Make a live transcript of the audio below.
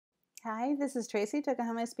Hi, this is Tracy,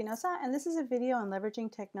 Tokuhama-Espinosa, and this is a video on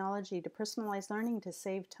leveraging technology to personalize learning to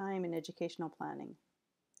save time in educational planning.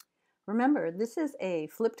 Remember, this is a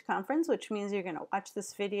flipped conference, which means you're going to watch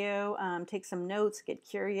this video, take some notes, get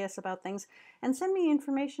curious about things, and send me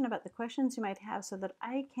information about the questions you might have so that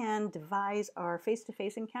I can devise our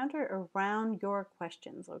face-to-face encounter around your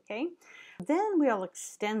questions, okay? Then we'll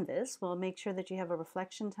extend this. We'll make sure that you have a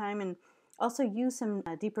reflection time and also use some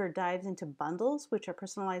deeper dives into bundles, which are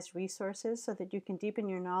personalized resources so that you can deepen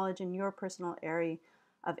your knowledge in your personal area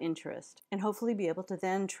of interest and hopefully be able to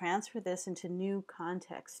then transfer this into new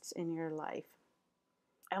contexts in your life.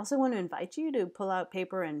 I also want to invite you to pull out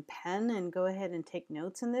paper and pen and go ahead and take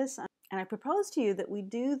notes in this. And I propose to you that we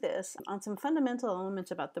do this on some fundamental elements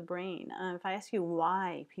about the brain. If I ask you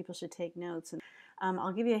why people should take notes,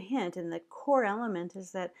 I'll give you a hint, and the core element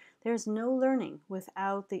is that there's no learning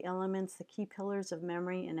without the elements, the key pillars of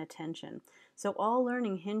memory and attention. So all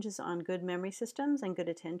learning hinges on good memory systems and good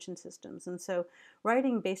attention systems. And so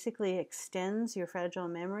writing basically extends your fragile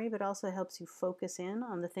memory, but also helps you focus in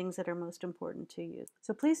on the things that are most important to you.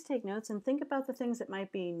 So please take notes and think about the things that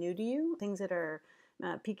might be new to you, things that are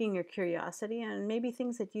piquing your curiosity, and maybe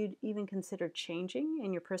things that you'd even consider changing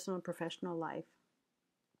in your personal and professional life.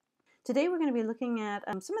 Today we're going to be looking at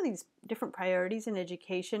some of these different priorities in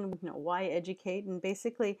education, why educate, and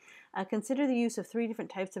basically consider the use of three different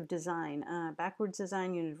types of design, backwards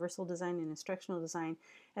design, universal design, and instructional design,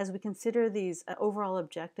 as we consider these overall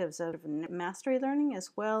objectives of mastery learning as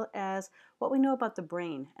well as what we know about the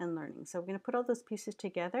brain and learning. So we're going to put all those pieces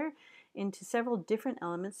together into several different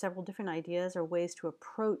elements, several different ideas or ways to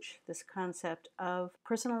approach this concept of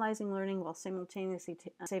personalizing learning while simultaneously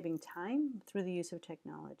saving time through the use of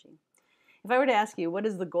technology. If I were to ask you, what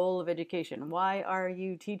is the goal of education? Why are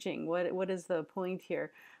you teaching? What is the point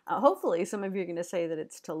here? Hopefully, some of you are going to say that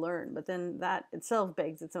it's to learn, but then that itself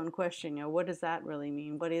begs its own question. What does that really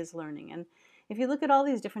mean? What is learning? And if you look at all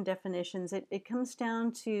these different definitions, it comes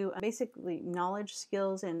down to basically knowledge,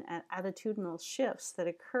 skills, and attitudinal shifts that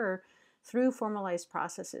occur through formalized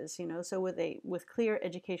processes, so with clear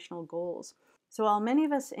educational goals. So while many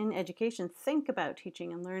of us in education think about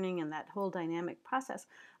teaching and learning and that whole dynamic process,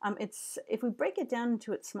 if we break it down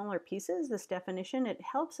into its smaller pieces, this definition, it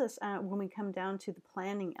helps us when we come down to the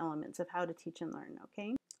planning elements of how to teach and learn,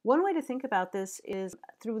 okay? One way to think about this is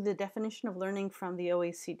through the definition of learning from the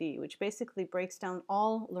OECD, which basically breaks down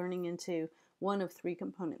all learning into one of three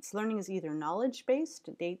components. Learning is either knowledge-based,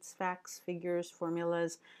 dates, facts, figures,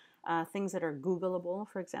 formulas, things that are Googleable,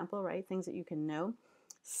 for example, right? Things that you can know.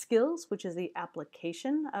 Skills, which is the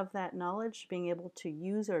application of that knowledge, being able to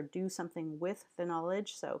use or do something with the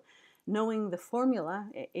knowledge. So knowing the formula,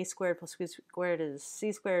 a squared plus b squared is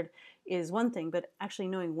c squared, is one thing, but actually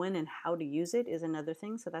knowing when and how to use it is another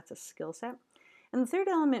thing. So that's a skill set. And the third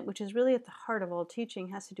element, which is really at the heart of all teaching,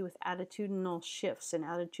 has to do with attitudinal shifts and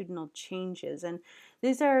attitudinal changes. And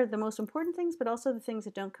these are the most important things, but also the things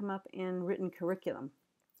that don't come up in written curriculum.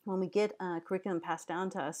 When we get curriculum passed down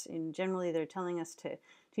to us, and generally they're telling us to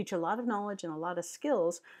teach a lot of knowledge and a lot of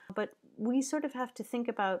skills, but we sort of have to think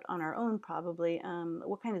about on our own probably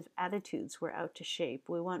what kind of attitudes we're out to shape.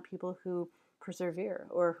 We want people who persevere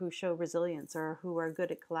or who show resilience or who are good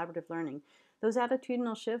at collaborative learning. Those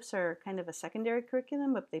attitudinal shifts are kind of a secondary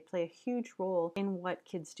curriculum, but they play a huge role in what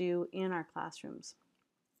kids do in our classrooms.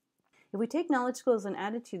 If we take knowledge, skills, and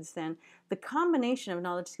attitudes, then the combination of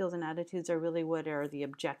knowledge, skills, and attitudes are really what are the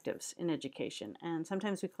objectives in education. And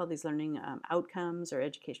sometimes we call these learning outcomes or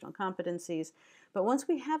educational competencies. But once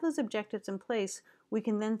we have those objectives in place, we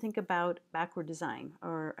can then think about backward design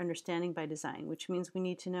or understanding by design, which means we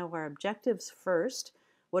need to know our objectives first.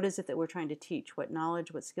 What is it that we're trying to teach? What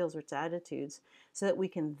knowledge, what skills, what attitudes, so that we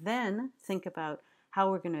can then think about how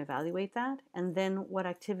we're going to evaluate that, and then what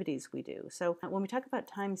activities we do. So when we talk about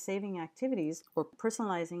time-saving activities or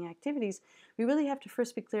personalizing activities, we really have to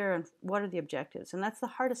first be clear on what are the objectives. And that's the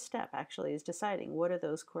hardest step, actually, is deciding what are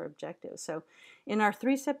those core objectives. So in our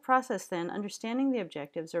three-step process then, understanding the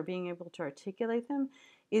objectives or being able to articulate them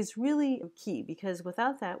is really key, because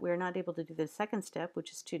without that, we're not able to do the second step,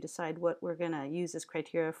 which is to decide what we're going to use as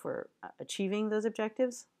criteria for achieving those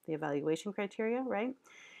objectives, the evaluation criteria, right?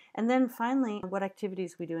 And then finally, what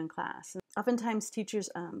activities we do in class. And oftentimes teachers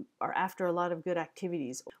are after a lot of good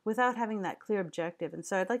activities without having that clear objective. And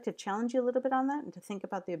so I'd like to challenge you a little bit on that and to think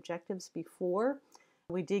about the objectives before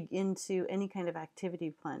we dig into any kind of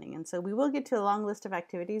activity planning. And so we will get to a long list of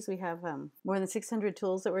activities. We have more than 600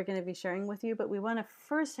 tools that we're going to be sharing with you, but we want to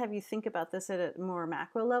first have you think about this at a more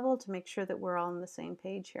macro level to make sure that we're all on the same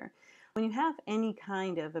page here. When you have any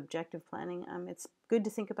kind of objective planning, it's good to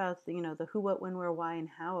think about the who, what, when, where, why, and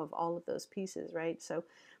how of all of those pieces, right? So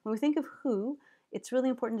when we think of who, it's really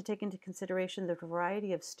important to take into consideration the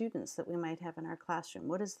variety of students that we might have in our classroom.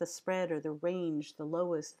 What is the spread or the range, the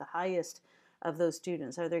lowest, the highest of those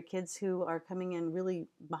students? Are there kids who are coming in really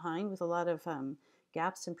behind with a lot of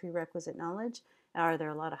gaps in prerequisite knowledge? Are there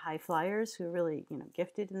a lot of high flyers who are really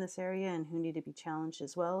gifted in this area and who need to be challenged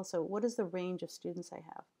as well? So what is the range of students I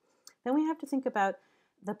have? Then we have to think about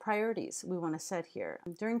the priorities we want to set here.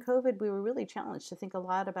 During COVID, we were really challenged to think a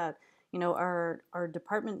lot about, our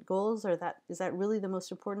department goals. Is that really the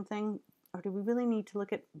most important thing? Or do we really need to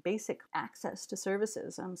look at basic access to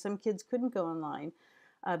services? Some kids couldn't go online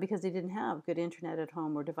because they didn't have good internet at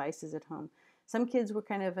home or devices at home. Some kids were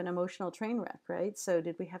kind of an emotional train wreck, right? So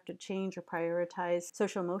did we have to change or prioritize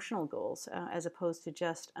social emotional goals as opposed to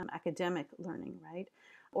just academic learning, right?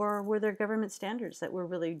 Or were there government standards that were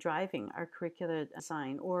really driving our curricula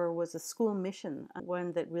design? Or was the school mission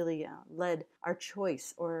one that really led our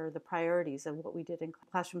choice or the priorities of what we did in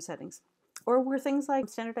classroom settings? Or were things like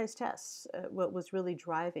standardized tests what was really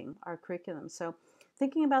driving our curriculum? So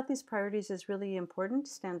thinking about these priorities is really important.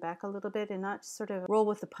 Stand back a little bit and not sort of roll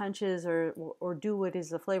with the punches or do what is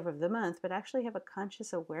the flavor of the month, but actually have a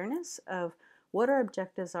conscious awareness of what our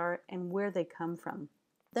objectives are and where they come from.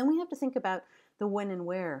 Then we have to think about the when and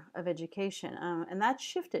where of education, and that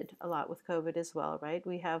shifted a lot with COVID as well, right?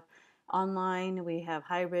 We have online, we have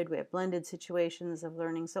hybrid, we have blended situations of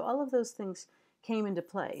learning, so all of those things came into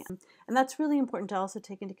play. And that's really important to also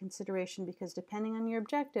take into consideration because depending on your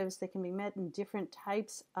objectives, they can be met in different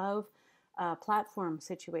types of platform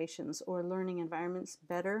situations or learning environments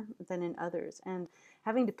better than in others. And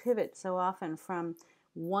having to pivot so often from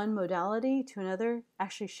one modality to another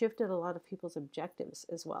actually shifted a lot of people's objectives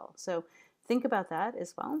as well. So think about that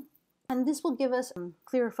as well. And this will give us a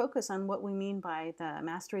clearer focus on what we mean by the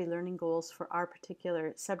mastery learning goals for our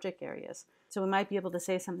particular subject areas. So we might be able to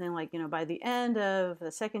say something like, by the end of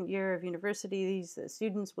the second year of university, the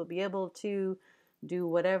students will be able to do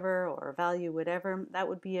whatever or value whatever. That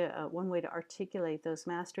would be one way to articulate those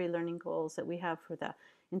mastery learning goals that we have for the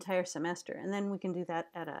entire semester. And then we can do that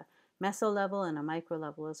at a meso level and a micro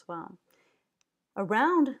level as well.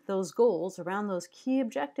 Around those goals, around those key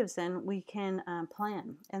objectives, then we can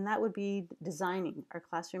plan, and that would be designing our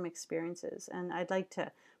classroom experiences. And I'd like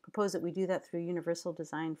to propose that we do that through universal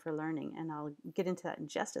design for learning, and I'll get into that in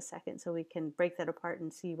just a second so we can break that apart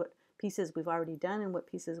and see what pieces we've already done and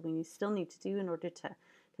what pieces we still need to do in order to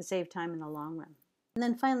save time in the long run. And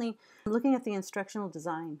then finally, looking at the instructional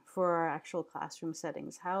design for our actual classroom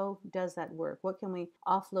settings. How does that work? What can we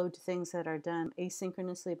offload to things that are done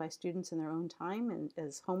asynchronously by students in their own time and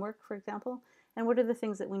as homework, for example? And what are the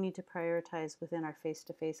things that we need to prioritize within our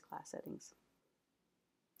face-to-face class settings?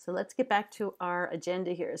 So let's get back to our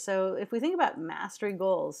agenda here. So if we think about mastery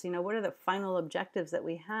goals, what are the final objectives that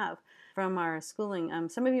we have from our schooling?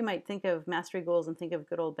 Some of you might think of mastery goals and think of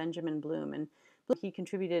good old Benjamin Bloom. And he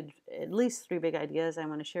contributed at least 3 big ideas I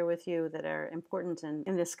want to share with you that are important in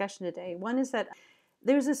the discussion today. One is that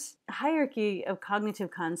there's this hierarchy of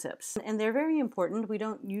cognitive concepts, and they're very important. We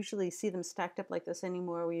don't usually see them stacked up like this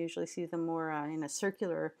anymore. We usually see them more in a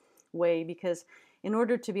circular way because in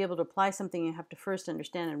order to be able to apply something, you have to first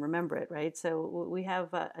understand and remember it, right? So we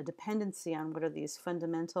have a dependency on what are these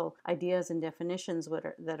fundamental ideas and definitions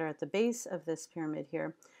that are at the base of this pyramid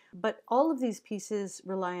here. But all of these pieces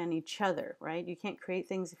rely on each other, right? You can't create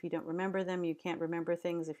things if you don't remember them. You can't remember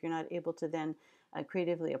things if you're not able to then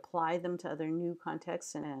creatively apply them to other new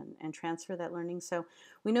contexts and transfer that learning. So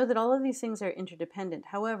we know that all of these things are interdependent.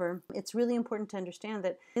 However, it's really important to understand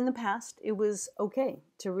that in the past, it was okay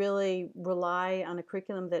to really rely on a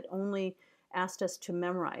curriculum that only asked us to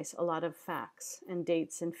memorize a lot of facts and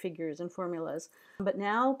dates and figures and formulas. But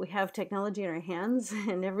now we have technology in our hands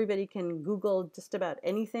and everybody can Google just about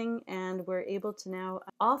anything, and we're able to now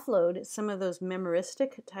offload some of those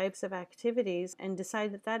memoristic types of activities and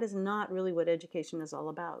decide that that is not really what education is all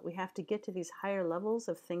about. We have to get to these higher levels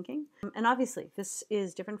of thinking. And obviously this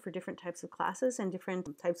is different for different types of classes and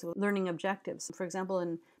different types of learning objectives. For example,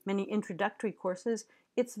 in many introductory courses,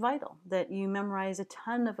 it's vital that you memorize a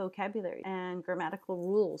ton of vocabulary and grammatical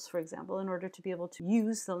rules, for example, in order to be able to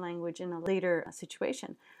use the language in a later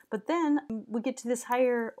situation. But then we get to this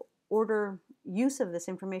higher order use of this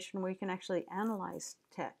information where you can actually analyze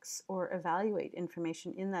texts or evaluate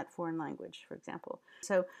information in that foreign language, for example.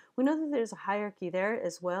 So we know that there's a hierarchy there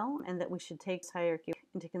as well, and that we should take this hierarchy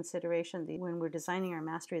into consideration when we're designing our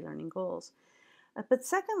mastery learning goals. But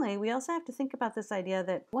secondly, we also have to think about this idea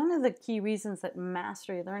that one of the key reasons that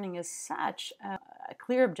mastery learning is such a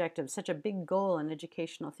clear objective, such a big goal in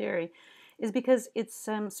educational theory, is because it's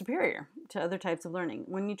superior to other types of learning.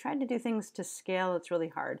 When you try to do things to scale, it's really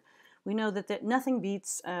hard. We know that nothing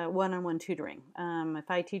beats one-on-one tutoring.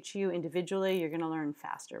 If I teach you individually, you're going to learn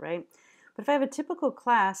faster, right? But if I have a typical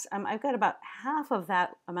class, I've got about half of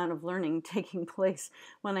that amount of learning taking place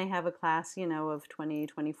when I have a class, of 20,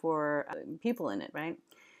 24 people in it, right?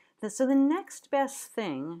 So the next best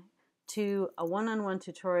thing to a one-on-one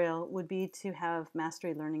tutorial would be to have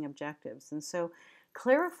mastery learning objectives. And so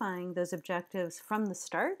clarifying those objectives from the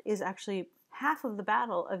start is actually half of the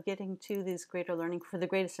battle of getting to these greater learning for the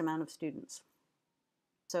greatest amount of students.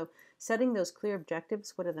 So setting those clear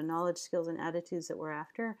objectives, what are the knowledge, skills, and attitudes that we're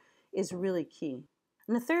after, is really key.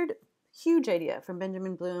 And the third huge idea from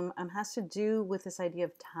Benjamin Bloom has to do with this idea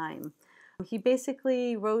of time. He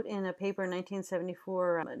basically wrote in a paper in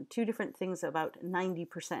 1974 two different things about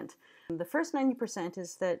 90%. The first 90%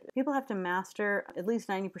 is that people have to master at least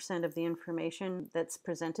 90% of the information that's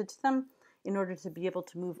presented to them in order to be able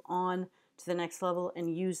to move on to the next level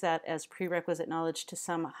and use that as prerequisite knowledge to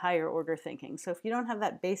some higher order thinking. So if you don't have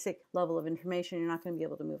that basic level of information, you're not going to be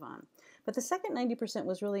able to move on. But the second 90%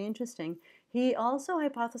 was really interesting. He also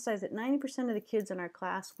hypothesized that 90% of the kids in our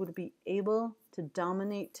class would be able to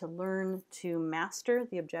dominate, to learn, to master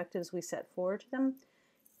the objectives we set forward to them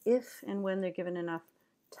if and when they're given enough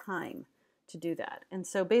time to do that. And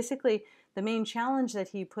so basically the main challenge that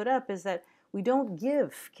he put up is that we don't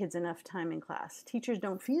give kids enough time in class. Teachers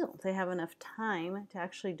don't feel they have enough time to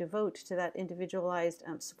actually devote to that individualized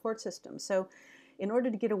support system. So in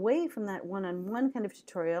order to get away from that one-on-one kind of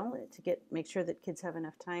tutorial, to make sure that kids have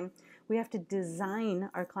enough time, we have to design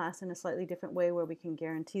our class in a slightly different way where we can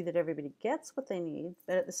guarantee that everybody gets what they need,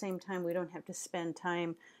 but at the same time we don't have to spend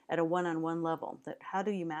time at a one-on-one level. How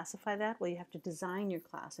do you massify that? Well, you have to design your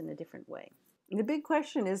class in a different way. The big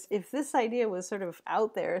question is, if this idea was sort of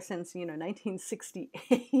out there since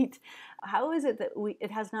 1968, how is it that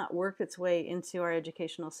it has not worked its way into our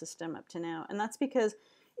educational system up to now? And that's because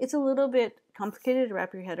it's a little bit complicated to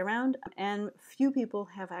wrap your head around, and few people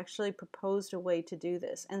have actually proposed a way to do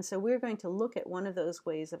this. And so we're going to look at one of those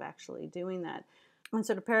ways of actually doing that. And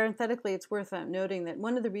sort of parenthetically, it's worth noting that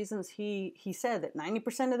one of the reasons he said that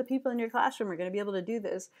 90% of the people in your classroom are going to be able to do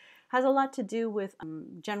this has a lot to do with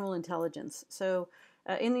general intelligence. So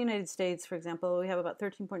in the United States, for example, we have about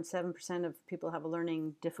 13.7% of people have a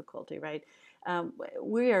learning difficulty, right?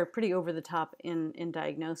 We are pretty over the top in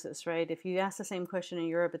diagnosis, right? If you ask the same question in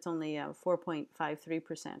Europe, it's only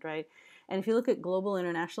 4.53%, right? And if you look at global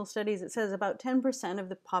international studies, it says about 10% of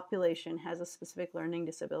the population has a specific learning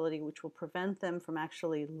disability, which will prevent them from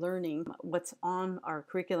actually learning what's on our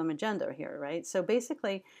curriculum agenda here, right? So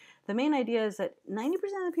basically, the main idea is that 90%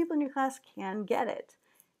 of the people in your class can get it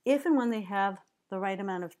if and when they have the right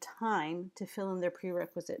amount of time to fill in their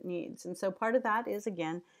prerequisite needs. And so part of that is,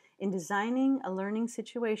 again, in designing a learning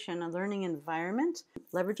situation, a learning environment,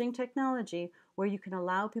 leveraging technology where you can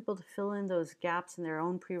allow people to fill in those gaps in their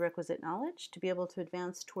own prerequisite knowledge to be able to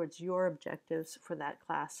advance towards your objectives for that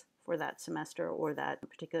class, for that semester, or that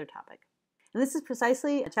particular topic. And this is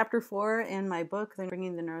precisely chapter 4 in my book,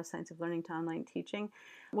 Bringing the Neuroscience of Learning to Online Teaching,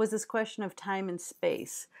 was this question of time and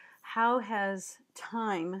space. How has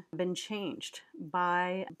time been changed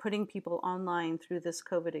by putting people online through this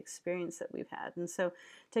COVID experience that we've had? And so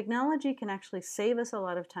technology can actually save us a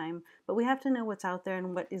lot of time, but we have to know what's out there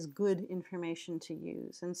and what is good information to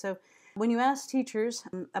use. And so when you ask teachers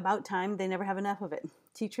about time, they never have enough of it.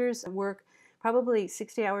 Teachers work probably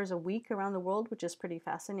 60 hours a week around the world, which is pretty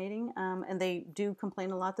fascinating. And they do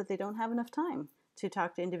complain a lot that they don't have enough time to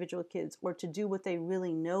talk to individual kids or to do what they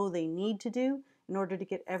really know they need to do in order to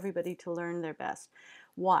get everybody to learn their best.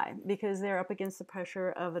 Why? Because they're up against the pressure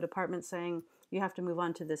of a department saying, you have to move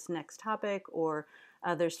on to this next topic, or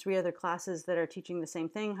there's 3 other classes that are teaching the same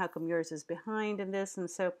thing. How come yours is behind in this? And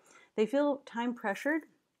so they feel time pressured,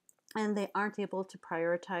 and they aren't able to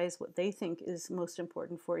prioritize what they think is most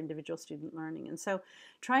important for individual student learning. And so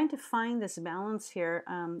trying to find this balance here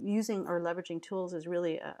using or leveraging tools is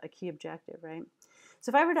really a key objective, right? So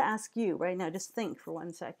if I were to ask you right now, just think for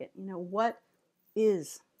 1 second, what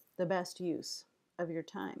is the best use of your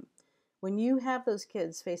time? When you have those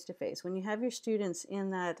kids face-to-face, when you have your students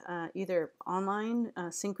in that either online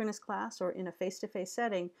synchronous class or in a face-to-face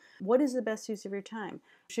setting, what is the best use of your time?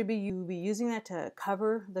 Should you be using that to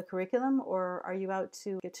cover the curriculum, or are you out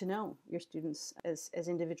to get to know your students as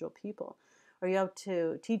individual people? Are you out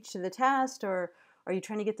to teach to the test, or are you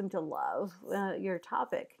trying to get them to love your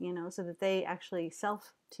topic, so that they actually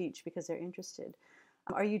self-teach because they're interested?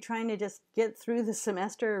 Are you trying to just get through the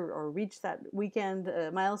semester or reach that weekend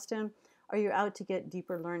milestone? Are you out to get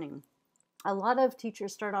deeper learning? A lot of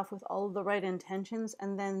teachers start off with all of the right intentions,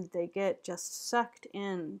 and then they get just sucked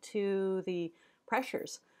into the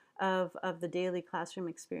pressures of the daily classroom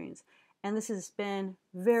experience. And this has been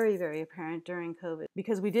very, very apparent during COVID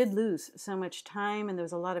because we did lose so much time and there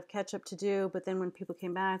was a lot of catch up to do. But then when people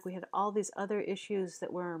came back, we had all these other issues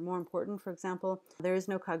that were more important. For example, there is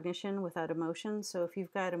no cognition without emotion. So if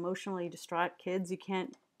you've got emotionally distraught kids, you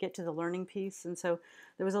can't get to the learning piece. And so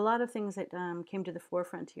there was a lot of things that came to the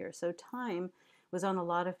forefront here. So time was on a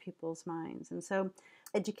lot of people's minds. And so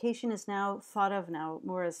education is now thought of now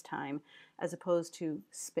more as time as opposed to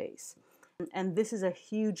space. And this is a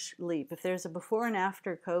huge leap. If there's a before and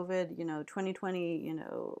after COVID, 2020,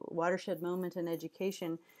 watershed moment in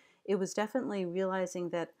education, it was definitely realizing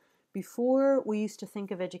that before we used to think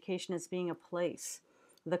of education as being a place,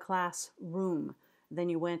 the classroom, then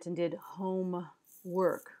you went and did home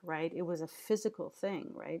work, right? It was a physical thing,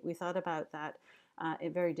 right? We thought about that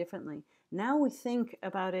very differently. Now we think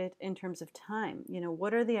about it in terms of time.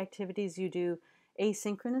 What are the activities you do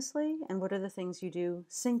asynchronously and what are the things you do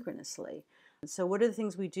synchronously? So what are the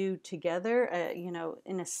things we do together, in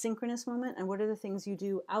a synchronous moment, and what are the things you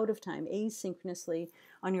do out of time, asynchronously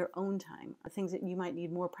on your own time? Things that you might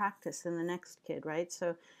need more practice than the next kid, right?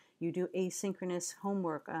 So you do asynchronous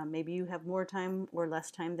homework. Maybe you have more time or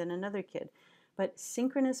less time than another kid. But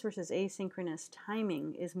synchronous versus asynchronous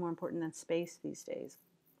timing is more important than space these days.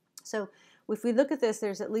 So if we look at this,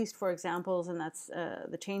 there's at least 4 examples, and that's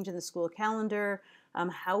the change in the school calendar,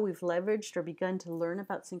 how we've leveraged or begun to learn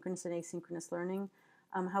about synchronous and asynchronous learning,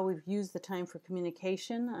 how we've used the time for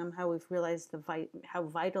communication, how we've realized how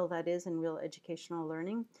vital that is in real educational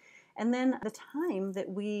learning, and then the time that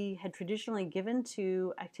we had traditionally given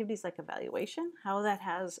to activities like evaluation, how that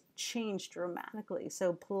has changed dramatically.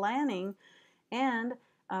 So planning and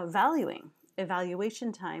valuing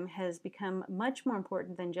evaluation time has become much more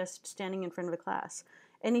important than just standing in front of a class.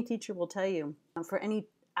 Any teacher will tell you for any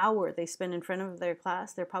hour they spend in front of their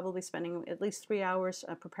class, they're probably spending at least 3 hours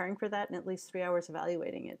preparing for that and at least 3 hours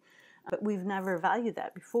evaluating it. But we've never valued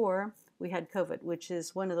that before we had COVID, which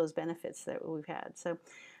is one of those benefits that we've had. So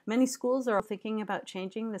many schools are thinking about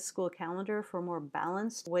changing the school calendar for a more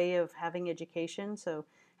balanced way of having education. So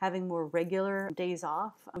having more regular days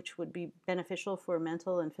off, which would be beneficial for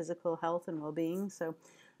mental and physical health and well-being. So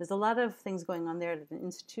there's a lot of things going on there at an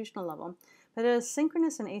institutional level. But at a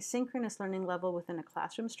synchronous and asynchronous learning level within a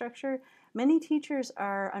classroom structure, many teachers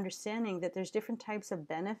are understanding that there's different types of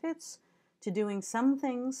benefits to doing some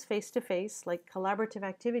things face-to-face, like collaborative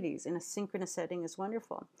activities in a synchronous setting is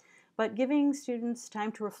wonderful. But giving students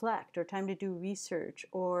time to reflect or time to do research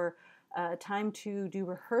or time to do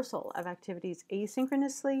rehearsal of activities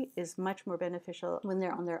asynchronously is much more beneficial when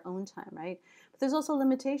they're on their own time, right? But there's also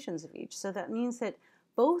limitations of each. So that means that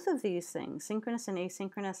both of these things, synchronous and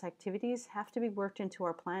asynchronous activities, have to be worked into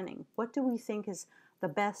our planning. What do we think is the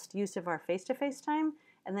best use of our face-to-face time?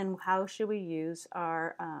 And then how should we use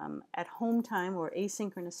our at-home time or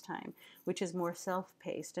asynchronous time, which is more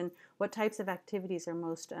self-paced, and what types of activities are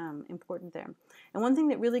most important there. And one thing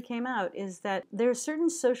that really came out is that there are certain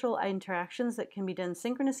social interactions that can be done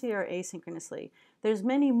synchronously or asynchronously. There's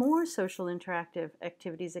many more social interactive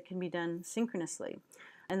activities that can be done synchronously,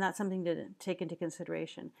 and that's something to take into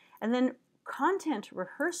consideration. And then content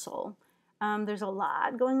rehearsal. There's a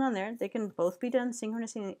lot going on there. They can both be done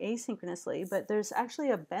synchronously and asynchronously, but there's actually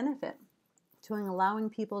a benefit to allowing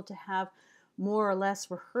people to have more or less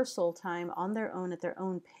rehearsal time on their own at their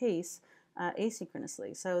own pace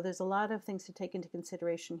asynchronously. So there's a lot of things to take into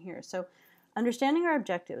consideration here. So understanding our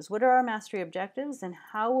objectives, what are our mastery objectives, and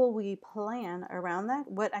how will we plan around that?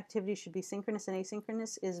 What activities should be synchronous and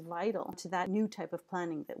asynchronous is vital to that new type of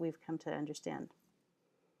planning that we've come to understand.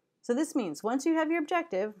 So this means once you have your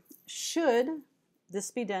objective, should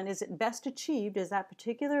this be done? Is it best achieved? Is that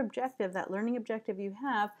particular objective, that learning objective you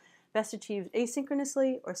have, best achieved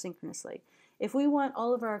asynchronously or synchronously? If we want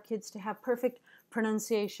all of our kids to have perfect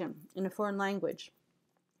pronunciation in a foreign language,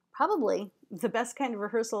 probably the best kind of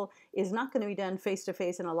rehearsal is not going to be done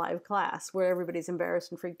face-to-face in a live class where everybody's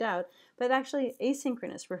embarrassed and freaked out, but actually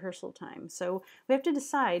asynchronous rehearsal time. So we have to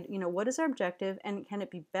decide, what is our objective and can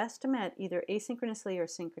it be best met either asynchronously or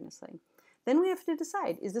synchronously? Then we have to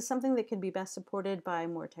decide, is this something that can be best supported by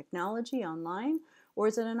more technology online, or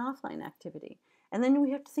is it an offline activity? And then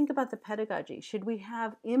we have to think about the pedagogy. Should we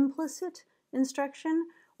have implicit instruction,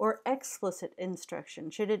 or explicit instruction?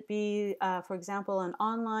 Should it be, for example, an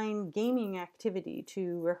online gaming activity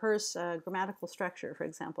to rehearse grammatical structure, for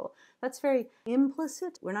example? That's very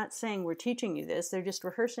implicit. We're not saying we're teaching you this. They're just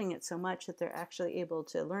rehearsing it so much that they're actually able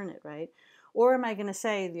to learn it, right? Or am I going to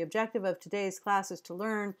say the objective of today's class is to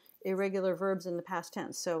learn irregular verbs in the past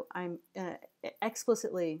tense? So I'm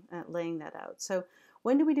explicitly laying that out. So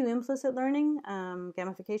when do we do implicit learning,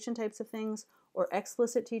 gamification types of things, or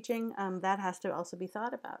explicit teaching? That has to also be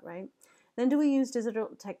thought about, right? Then do we use digital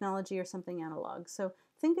technology or something analog? So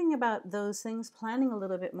thinking about those things, planning a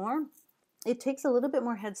little bit more. It takes a little bit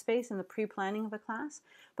more headspace in the pre-planning of a class,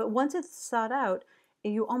 but once it's thought out,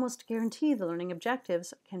 you almost guarantee the learning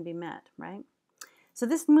objectives can be met, right? So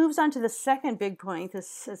this moves on to the second big point,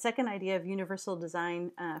 this second idea of universal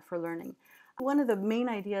design for learning. One of the main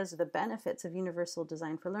ideas of the benefits of universal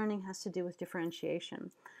design for learning has to do with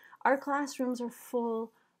differentiation. Our classrooms are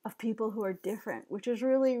full of people who are different, which is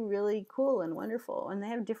really, really cool and wonderful. And they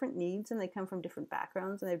have different needs, and they come from different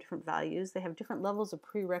backgrounds, and they have different values. They have different levels of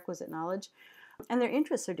prerequisite knowledge, and their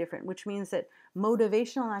interests are different, which means that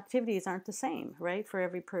motivational activities aren't the same, right, for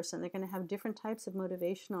every person. They're going to have different types of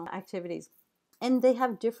motivational activities. And they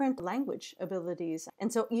have different language abilities.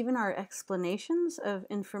 And so even our explanations of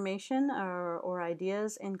information or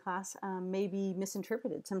ideas in class may be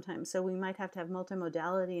misinterpreted sometimes. So we might have to have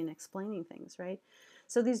multimodality in explaining things, right?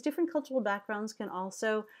 So these different cultural backgrounds can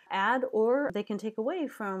also add or they can take away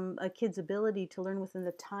from a kid's ability to learn within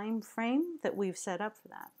the time frame that we've set up for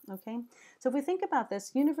that, okay? So if we think about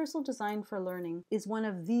this, universal design for learning is one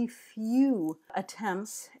of the few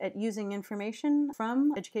attempts at using information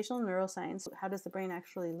from educational neuroscience, how does the brain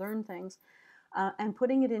actually learn things, and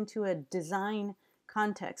putting it into a design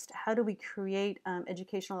context. How do we create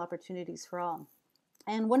educational opportunities for all?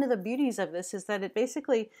 And one of the beauties of this is that it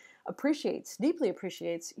basically deeply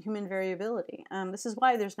appreciates human variability. This is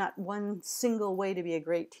why there's not one single way to be a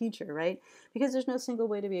great teacher, right? Because there's no single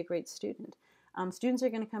way to be a great student. Students are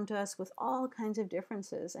going to come to us with all kinds of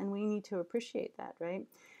differences, and we need to appreciate that, right?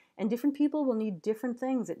 And different people will need different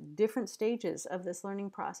things at different stages of this learning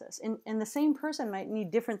process. And the same person might need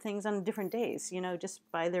different things on different days, just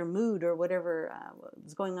by their mood or whatever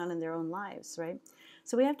is going on in their own lives, right?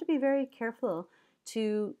 So we have to be very careful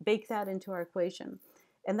to bake that into our equation.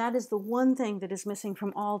 And that is the one thing that is missing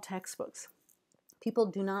from all textbooks. People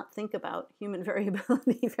do not think about human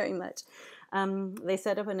variability very much. They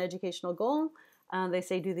set up an educational goal. They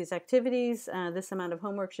say do these activities, this amount of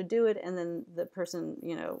homework should do it, and then the person,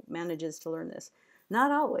 manages to learn this.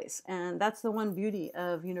 Not always, and that's the one beauty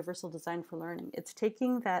of universal design for learning. It's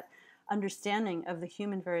taking that understanding of the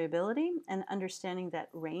human variability and understanding that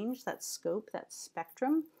range, that scope, that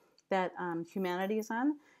spectrum that humanity is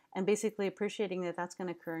on, and basically appreciating that that's going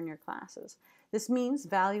to occur in your classes. This means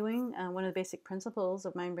valuing one of the basic principles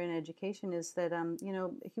of mind-brain education is that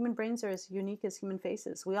human brains are as unique as human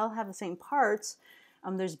faces. We all have the same parts.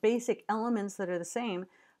 There's basic elements that are the same,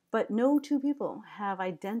 but no two people have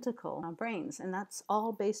identical brains, and that's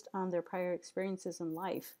all based on their prior experiences in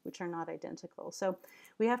life, which are not identical. So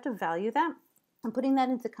we have to value that. And putting that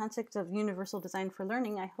into the context of universal design for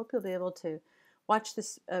learning, I hope you'll be able to watch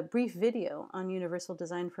this brief video on universal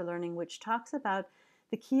design for learning, which talks about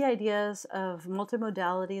the key ideas of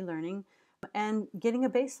multimodality learning and getting a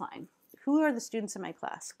baseline. Who are the students in my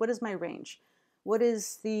class? What is my range? What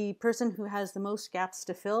is the person who has the most gaps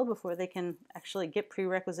to fill before they can actually get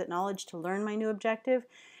prerequisite knowledge to learn my new objective?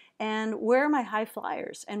 And where are my high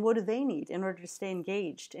flyers? And what do they need in order to stay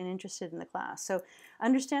engaged and interested in the class? So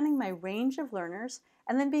understanding my range of learners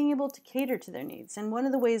and then being able to cater to their needs. And one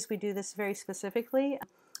of the ways we do this very specifically,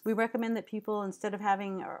 we recommend that people, instead of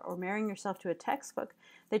having or marrying yourself to a textbook,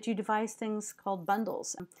 that you devise things called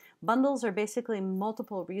bundles. Bundles are basically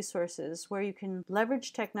multiple resources where you can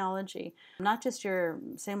leverage technology, not just your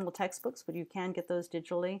same old textbooks, but you can get those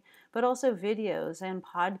digitally, but also videos and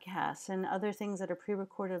podcasts and other things that are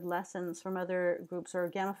pre-recorded lessons from other groups or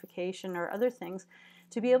gamification or other things,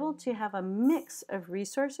 to be able to have a mix of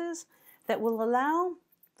resources that will allow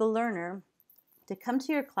the learner to come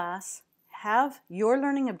to your class, have your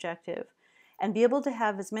learning objective, and be able to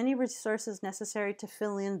have as many resources necessary to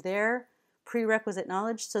fill in their prerequisite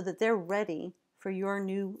knowledge so that they're ready for your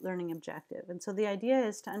new learning objective. And so the idea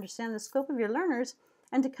is to understand the scope of your learners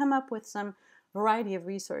and to come up with some variety of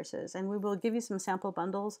resources. And we will give you some sample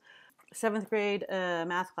bundles. 7th grade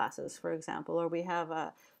math classes, for example, or we have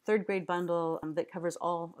a 3rd grade bundle that covers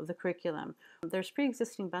all of the curriculum. There's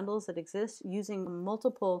pre-existing bundles that exist using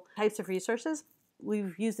multiple types of resources.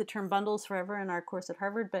 We've used the term bundles forever in our course at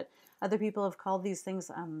Harvard, but other people have called these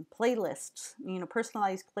things playlists,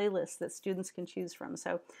 personalized playlists that students can choose from.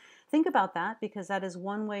 So Think about that, because that is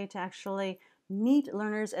one way to actually meet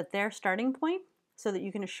learners at their starting point so that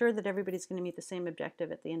you can assure that everybody's going to meet the same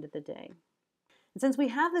objective at the end of the day. And since we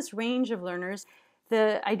have this range of learners,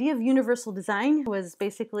 the idea of universal design was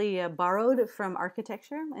basically borrowed from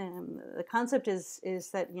architecture. And the concept is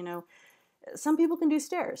that, some people can do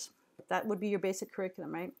stairs. That would be your basic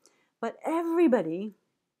curriculum, right? But everybody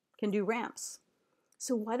can do ramps.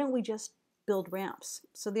 So why don't we just build ramps?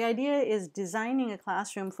 So the idea is designing a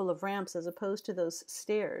classroom full of ramps as opposed to those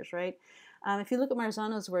stairs, right? If you look at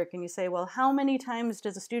Marzano's work and you say, well, how many times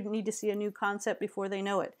does a student need to see a new concept before they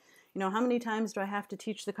know it? How many times do I have to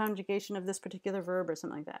teach the conjugation of this particular verb or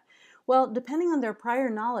something like that? Well, depending on their prior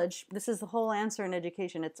knowledge, this is the whole answer in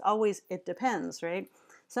education. It's always, it depends, right?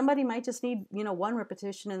 Somebody might just need, one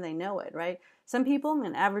repetition and they know it, right? Some people,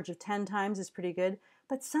 an average of 10 times is pretty good.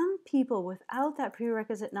 But some people without that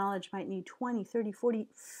prerequisite knowledge might need 20, 30, 40,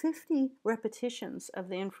 50 repetitions of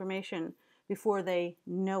the information before they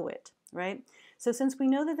know it, right? So since we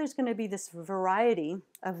know that there's going to be this variety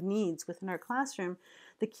of needs within our classroom,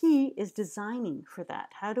 the key is designing for that.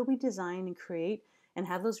 How do we design and create and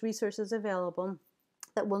have those resources available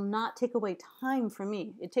that will not take away time from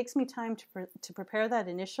me? It takes me time to prepare that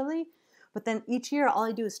initially, but then each year all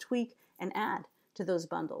I do is tweak and add to those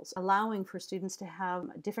bundles, allowing for students to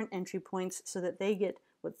have different entry points so that they get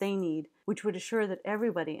what they need, which would assure that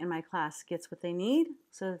everybody in my class gets what they need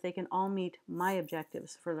so that they can all meet my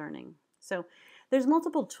objectives for learning. So there's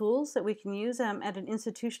multiple tools that we can use at an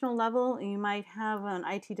institutional level. You might have an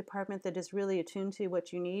IT department that is really attuned to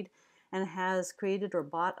what you need and has created or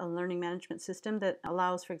bought a learning management system that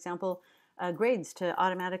allows, for example, grades to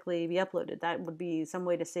automatically be uploaded. That would be some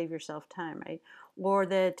way to save yourself time, right? Or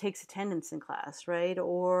that takes attendance in class, right?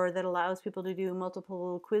 Or that allows people to do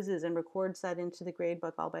multiple quizzes and records that into the grade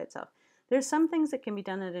book all by itself. There's some things that can be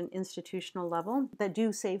done at an institutional level that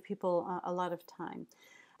do save people a lot of time.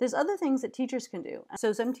 There's other things that teachers can do.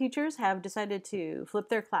 So some teachers have decided to flip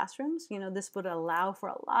their classrooms. This would allow for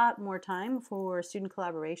a lot more time for student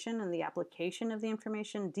collaboration and the application of the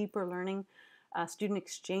information, deeper learning, student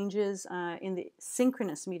exchanges in the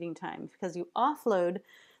synchronous meeting time, because you offload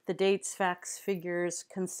the dates, facts, figures,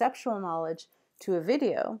 conceptual knowledge to a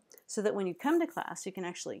video so that when you come to class, you can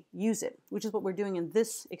actually use it, which is what we're doing in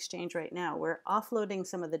this exchange right now. We're offloading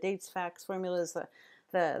some of the dates, facts, formulas,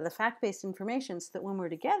 the fact-based information so that when we're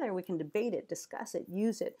together, we can debate it, discuss it,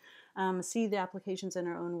 use it, see the applications in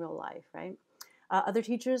our own real life, right? Other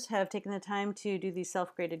teachers have taken the time to do these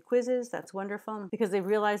self-graded quizzes. That's wonderful because they've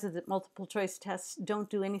realized that multiple choice tests don't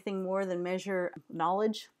do anything more than measure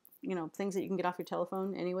knowledge, things that you can get off your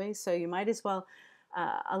telephone anyway. So you might as well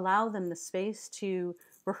allow them the space to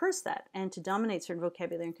rehearse that and to dominate certain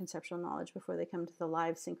vocabulary and conceptual knowledge before they come to the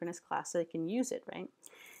live synchronous class so they can use it, right?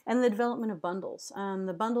 And the development of bundles.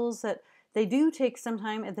 The bundles that they do take some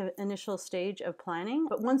time at the initial stage of planning,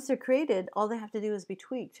 but once they're created, all they have to do is be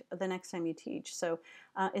tweaked the next time you teach. So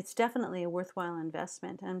it's definitely a worthwhile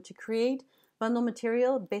investment. And to create bundle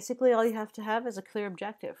material, basically all you have to have is a clear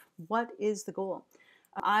objective. What is the goal?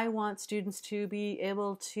 I want students to be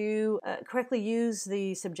able to correctly use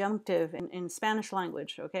the subjunctive in Spanish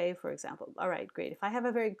language, okay, for example. All right, great. If I have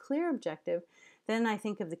a very clear objective, then I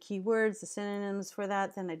think of the keywords, the synonyms for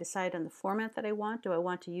that. Then I decide on the format that I want. Do I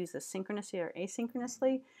want to use this synchronously or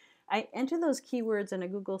asynchronously? I enter those keywords in a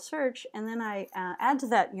Google search, and then I add to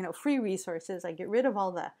that, free resources. I get rid of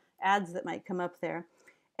all the ads that might come up there.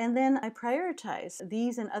 And then I prioritize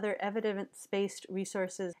these and other evidence-based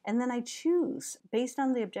resources. And then I choose, based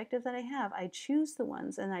on the objective that I have, I choose the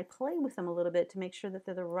ones and I play with them a little bit to make sure that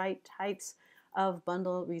they're the right types of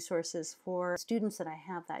bundle resources for students that I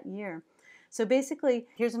have that year. So basically,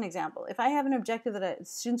 here's an example. If I have an objective that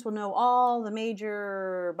students will know all the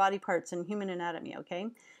major body parts in human anatomy, okay?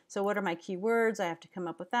 So what are my keywords? I have to come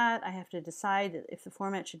up with that. I have to decide if the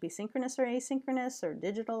format should be synchronous or asynchronous or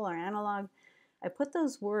digital or analog. I put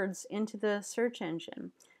those words into the search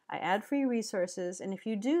engine. I add free resources, and if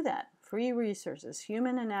you do that, free resources,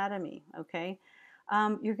 human anatomy, okay,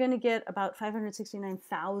 you're going to get about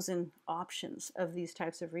 569,000 options of these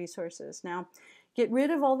types of resources. Now, get rid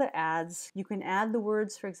of all the ads. You can add the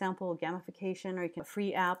words, for example, gamification, or you can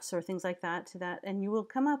free apps or things like that to that, and you will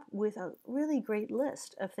come up with a really great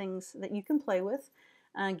list of things that you can play with.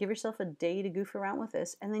 Give yourself a day to goof around with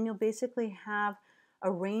this, and then you'll basically have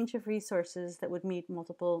a range of resources that would meet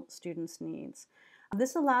multiple students' needs.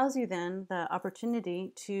 This allows you then the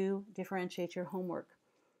opportunity to differentiate your homework.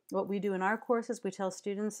 What we do in our courses, we tell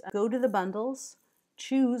students, go to the bundles,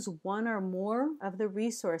 choose one or more of the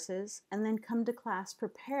resources, and then come to class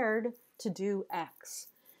prepared to do X.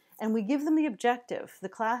 And we give them the objective. The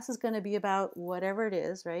class is going to be about whatever it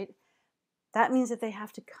is, right? That means that they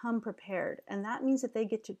have to come prepared, and that means that they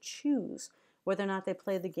get to choose whether or not they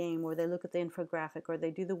play the game, or they look at the infographic, or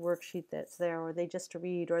they do the worksheet that's there, or they just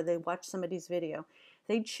read, or they watch somebody's video.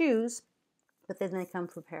 They choose, but then they come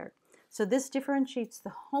prepared. So this differentiates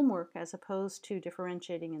the homework as opposed to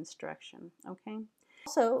differentiating instruction, okay?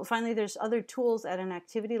 Also, finally, there's other tools at an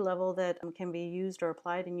activity level that can be used or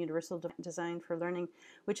applied in universal design for learning,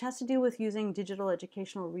 which has to do with using digital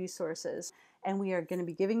educational resources. And we are going to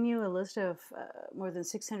be giving you a list of more than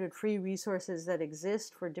 600 free resources that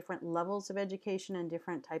exist for different levels of education and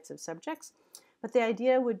different types of subjects. But the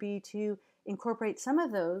idea would be to incorporate some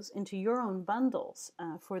of those into your own bundles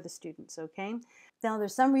for the students, okay? Now,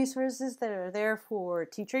 there's some resources that are there for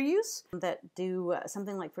teacher use that do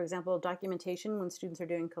something like, for example, documentation when students are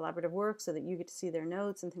doing collaborative work so that you get to see their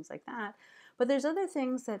notes and things like that. But there's other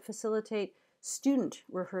things that facilitate student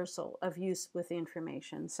rehearsal of use with the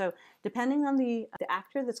information. So depending on the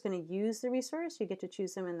actor that's going to use the resource, you get to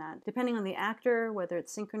choose them in that. Depending on the actor, whether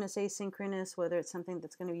it's synchronous, asynchronous, whether it's something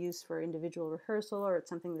that's going to be used for individual rehearsal, or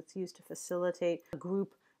it's something that's used to facilitate a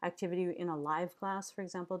group activity in a live class, for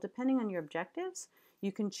example, depending on your objectives,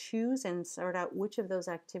 you can choose and sort out which of those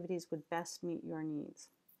activities would best meet your needs.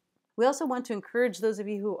 We also want to encourage those of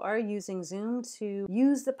you who are using Zoom to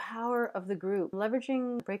use the power of the group.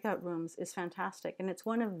 Leveraging breakout rooms is fantastic, and it's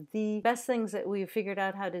one of the best things that we've figured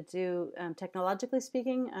out how to do technologically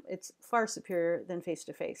speaking. It's far superior than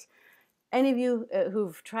face-to-face. Any of you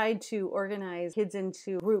who've tried to organize kids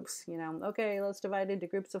into groups, okay, let's divide into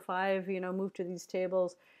groups of 5, move to these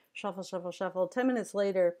tables, shuffle, shuffle, shuffle. 10 minutes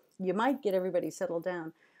later, you might get everybody settled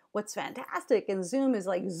down. What's fantastic in Zoom is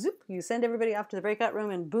like, zoop, you send everybody off to the breakout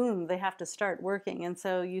room and boom, they have to start working. And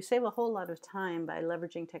so you save a whole lot of time by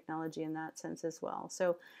leveraging technology in that sense as well.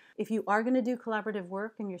 So if you are going to do collaborative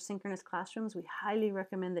work in your synchronous classrooms, we highly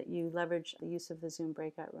recommend that you leverage the use of the Zoom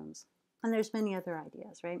breakout rooms. And there's many other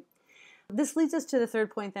ideas, right? This leads us to the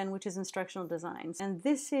third point then, which is instructional designs. And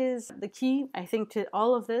this is the key, I think, to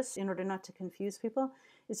all of this, in order not to confuse people,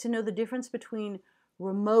 is to know the difference between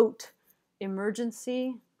remote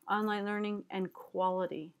emergency online learning and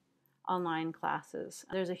quality online classes.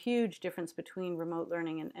 There's a huge difference between remote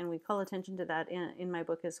learning, and we call attention to that in my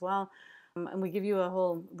book as well. And we give you a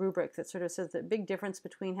whole rubric that sort of says the big difference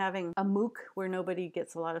between having a MOOC where nobody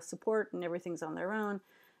gets a lot of support and everything's on their own,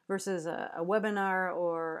 versus a webinar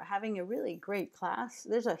or having a really great class.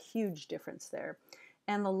 There's a huge difference there.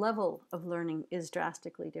 And the level of learning is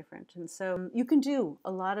drastically different. And so you can do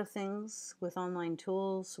a lot of things with online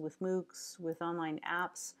tools, with MOOCs, with online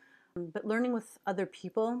apps, but learning with other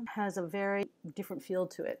people has a very different feel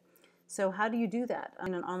to it. So how do you do that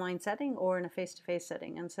in an online setting or in a face-to-face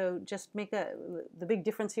setting? And so just the big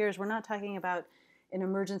difference here is we're not talking about an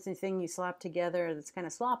emergency thing you slap together that's kind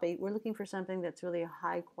of sloppy. We're looking for something that's really a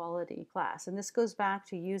high quality class. And this goes back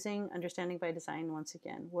to using understanding by design once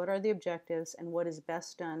again. What are the objectives and what is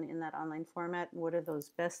best done in that online format? And what are those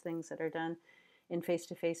best things that are done in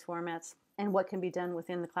face-to-face formats? And what can be done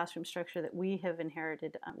within the classroom structure that we have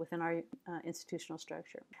inherited within our institutional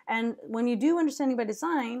structure. And when you do understanding by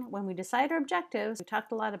design, when we decide our objectives, we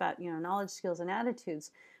talked a lot about knowledge, skills, and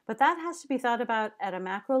attitudes. But that has to be thought about at a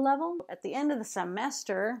macro level. At the end of the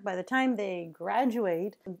semester, by the time they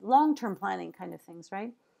graduate, long-term planning kind of things,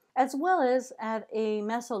 right? As well as at a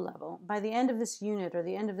meso level. By the end of this unit or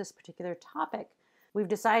the end of this particular topic, we've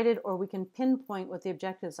decided, or we can pinpoint what the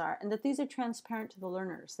objectives are, and that these are transparent to the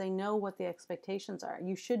learners. They know what the expectations are.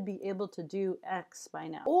 You should be able to do X by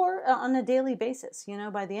now. Or on a daily basis,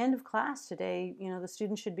 by the end of class today, the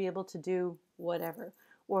student should be able to do whatever,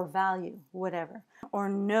 or value whatever, or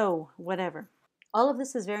know whatever. All of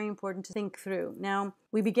this is very important to think through. Now,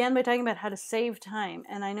 we began by talking about how to save time,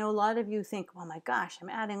 and I know a lot of you think, oh my gosh, I'm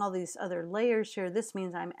adding all these other layers here. This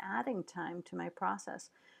means I'm adding time to my process.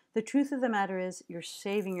 The truth of the matter is you're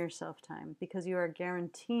saving yourself time because you are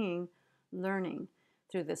guaranteeing learning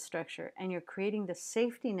through this structure, and you're creating the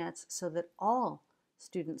safety nets so that all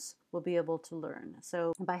students will be able to learn.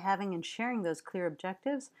 So by having and sharing those clear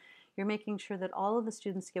objectives, you're making sure that all of the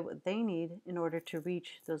students get what they need in order to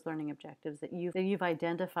reach those learning objectives that you've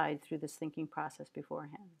identified through this thinking process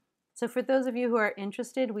beforehand. So for those of you who are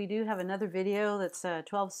interested, we do have another video that's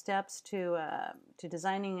 12 steps to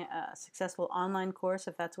designing a successful online course,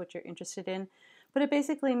 if that's what you're interested in. But it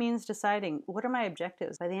basically means deciding, what are my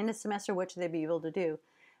objectives? By the end of the semester, what should they be able to do?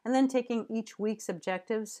 And then taking each week's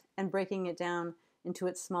objectives and breaking it down into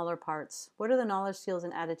its smaller parts. What are the knowledge, skills,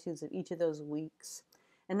 and attitudes of each of those weeks?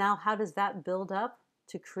 And now how does that build up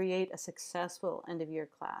to create a successful end-of-year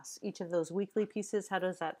class? Each of those weekly pieces, how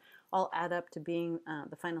does that all add up to being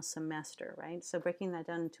the final semester, right? So breaking that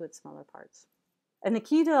down into its smaller parts. And the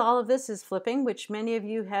key to all of this is flipping, which many of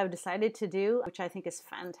you have decided to do, which I think is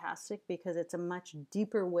fantastic because it's a much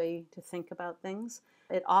deeper way to think about things.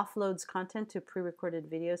 It offloads content to pre-recorded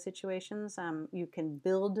video situations. You can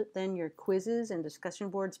build then your quizzes and discussion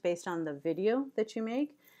boards based on the video that you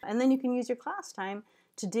make. And then you can use your class time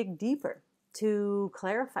to dig deeper, to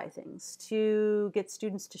clarify things, to get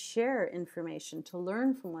students to share information, to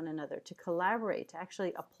learn from one another, to collaborate, to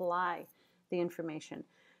actually apply the information.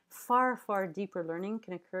 Far, far deeper learning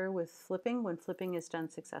can occur with flipping when flipping is done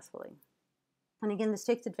successfully. And again, this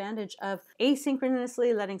takes advantage of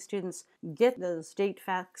asynchronously letting students get those date,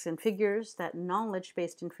 facts, and figures, that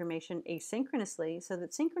knowledge-based information asynchronously, so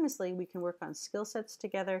that synchronously we can work on skill sets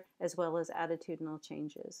together as well as attitudinal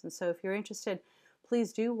changes. And so if you're interested,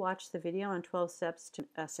 please do watch the video on 12 steps to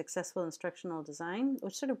a successful instructional design,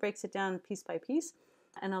 which sort of breaks it down piece by piece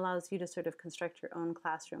and allows you to sort of construct your own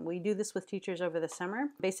classroom. We do this with teachers over the summer,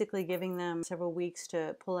 basically giving them several weeks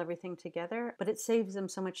to pull everything together, but it saves them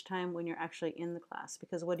so much time when you're actually in the class.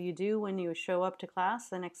 Because what do you do when you show up to class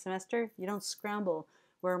the next semester? You don't scramble,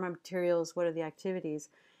 where are my materials, what are the activities?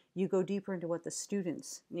 You go deeper into what the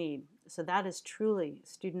students need. So that is truly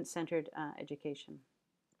student-centered education.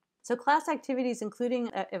 So class activities,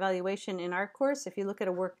 including evaluation in our course, if you look at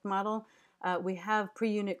a work model, we have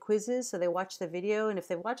pre-unit quizzes, so they watch the video, and if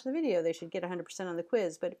they watch the video, they should get 100% on the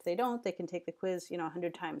quiz, but if they don't, they can take the quiz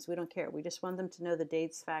 100 times. We don't care. We just want them to know the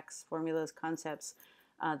dates, facts, formulas, concepts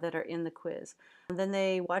that are in the quiz. And then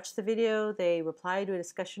they watch the video, they reply to a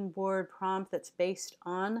discussion board prompt that's based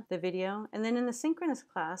on the video, and then in the synchronous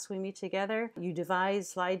class, we meet together. You devise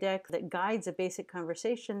a slide deck that guides a basic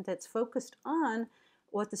conversation that's focused on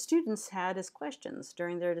what the students had as questions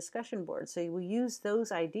during their discussion board. So we use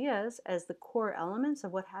those ideas as the core elements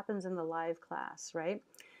of what happens in the live class, right?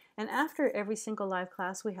 And after every single live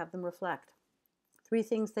class, we have them reflect. 3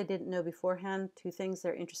 things they didn't know beforehand, 2 things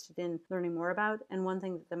they're interested in learning more about, and 1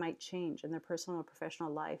 thing that they might change in their personal or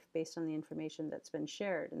professional life based on the information that's been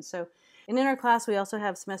shared. And so, and in our class, we also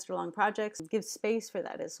have semester-long projects. It gives space for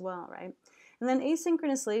that as well, right? And then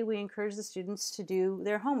asynchronously, we encourage the students to do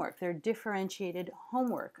their homework, their differentiated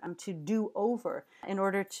homework, to do over in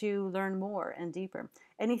order to learn more and deeper.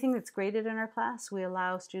 Anything that's graded in our class, we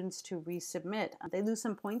allow students to resubmit. They lose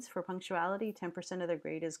some points for punctuality. 10% of their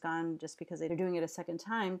grade is gone just because they're doing it a second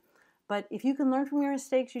time. But if you can learn from your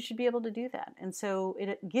mistakes, you should be able to do that. And so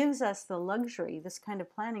it gives us the luxury, this kind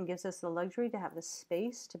of planning gives us the luxury to have the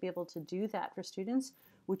space to be able to do that for students,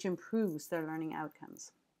 which improves their learning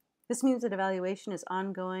outcomes. This means that evaluation is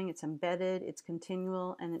ongoing, it's embedded, it's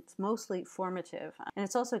continual, and it's mostly formative. And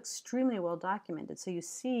it's also extremely well documented, so you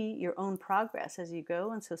see your own progress as you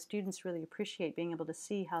go, and so students really appreciate being able to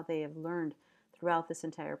see how they have learned throughout this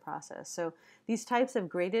entire process. So these types of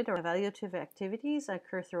graded or evaluative activities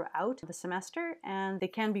occur throughout the semester, and they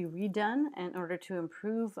can be redone in order to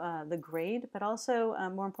improve the grade, but also,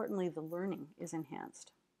 more importantly, the learning is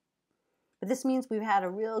enhanced. But this means we've had a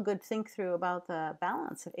real good think through about the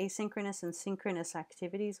balance of asynchronous and synchronous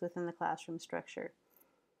activities within the classroom structure.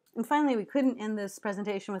 And finally, we couldn't end this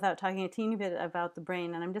presentation without talking a teeny bit about the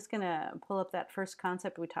brain. And I'm just going to pull up that first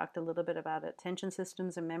concept. We talked a little bit about attention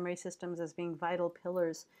systems and memory systems as being vital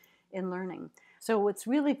pillars in learning. So what's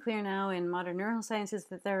really clear now in modern neuroscience is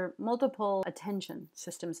that there are multiple attention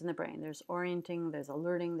systems in the brain. There's orienting, there's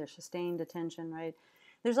alerting, there's sustained attention, right?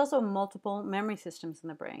 There's also multiple memory systems in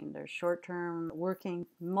the brain. There's short-term, working,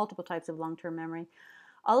 multiple types of long-term memory.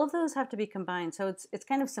 All of those have to be combined. So it's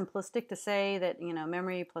kind of simplistic to say that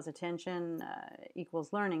memory plus attention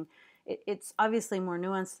equals learning. It's obviously more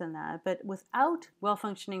nuanced than that. But without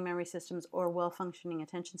well-functioning memory systems or well-functioning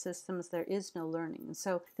attention systems, there is no learning. And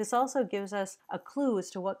so this also gives us a clue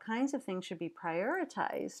as to what kinds of things should be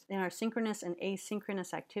prioritized in our synchronous and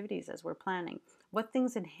asynchronous activities as we're planning. What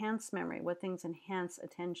things enhance memory? What things enhance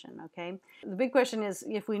attention? Okay. The big question is,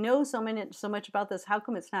 if we know so much about this, how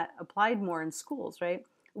come it's not applied more in schools, right?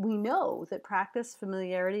 We know that practice,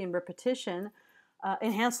 familiarity, and repetition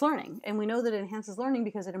enhance learning, and we know that it enhances learning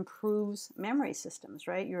because it improves memory systems,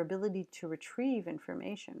 right? Your ability to retrieve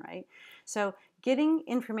information, right? So getting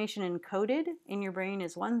information encoded in your brain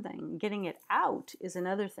is one thing. Getting it out is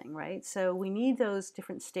another thing, right? So we need those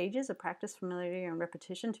different stages of practice, familiarity, and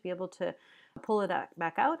repetition to be able to pull it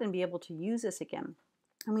back out and be able to use this again.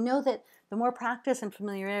 And we know that the more practice and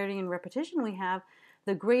familiarity and repetition we have,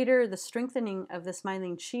 the greater the strengthening of this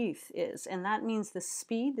myelin sheath is. And that means the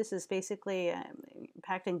speed. This is basically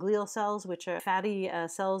impact in glial cells, which are fatty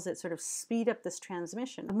cells that sort of speed up this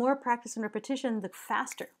transmission. The more practice and repetition, the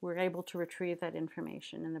faster we're able to retrieve that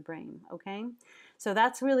information in the brain, okay? So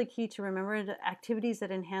that's really key to remember. The activities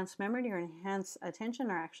that enhance memory or enhance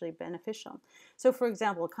attention are actually beneficial. So for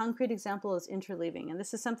example, a concrete example is interleaving, and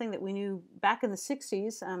this is something that we knew back in the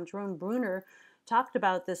 60s. Jerome Bruner talked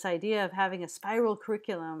about this idea of having a spiral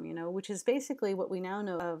curriculum, which is basically what we now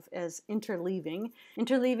know of as interleaving.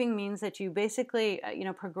 Interleaving means that you basically,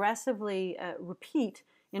 progressively repeat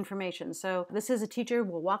information. So this is a teacher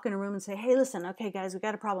will walk in a room and say, hey, listen, okay, guys, we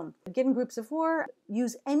got a problem. Get in groups of 4.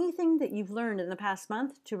 Use anything that you've learned in the past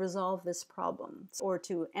month to resolve this problem or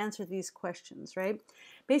to answer these questions, right?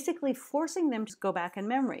 Basically forcing them to go back in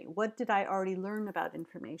memory. What did I already learn about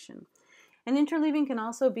information? And interleaving can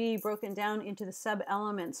also be broken down into the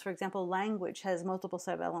sub-elements. For example, language has multiple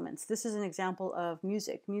sub-elements. This is an example of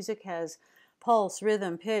music. Music has pulse,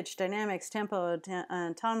 rhythm, pitch, dynamics, tempo,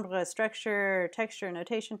 timbre, structure, texture,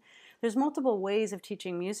 notation. There's multiple ways of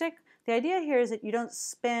teaching music. The idea here is that you don't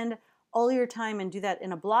spend all your time and do that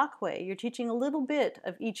in a block way. You're teaching a little bit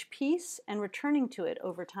of each piece and returning to it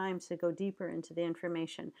over time to go deeper into the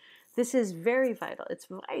information. This is very vital. It's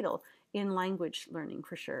vital in language learning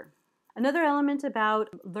for sure. Another element about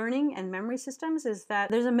learning and memory systems is that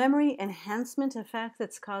there's a memory enhancement effect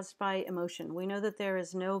that's caused by emotion. We know that there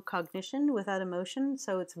is no cognition without emotion,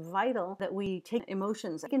 so it's vital that we take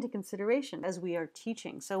emotions into consideration as we are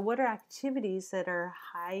teaching. So what are activities that are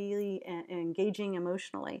highly engaging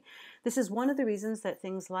emotionally? This is one of the reasons that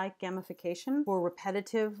things like gamification for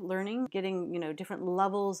repetitive learning, getting different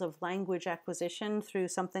levels of language acquisition through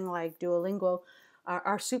something like Duolingo,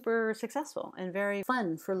 are super successful and very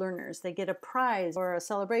fun for learners. They get a prize or a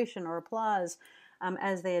celebration or applause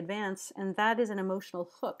as they advance, and that is an emotional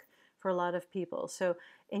hook for a lot of people. So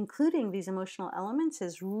including these emotional elements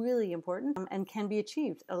is really important and can be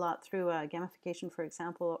achieved a lot through gamification, for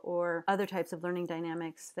example, or other types of learning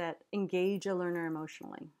dynamics that engage a learner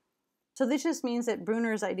emotionally. So this just means that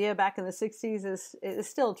Bruner's idea back in the 60s is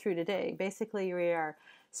still true today. Basically, we are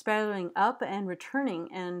spiraling up and returning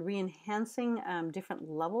and re-enhancing different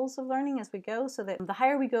levels of learning as we go, so that the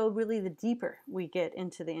higher we go, really the deeper we get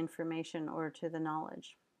into the information or to the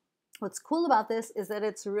knowledge. What's cool about this is that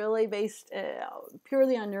it's really based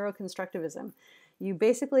purely on neuroconstructivism. You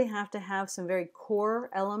basically have to have some very core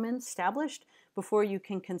elements established before you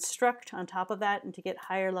can construct on top of that and to get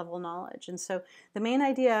higher level knowledge. And so the main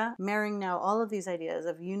idea, marrying now all of these ideas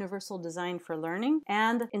of universal design for learning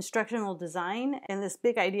and instructional design, and this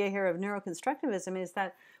big idea here of neuroconstructivism, is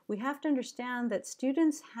that we have to understand that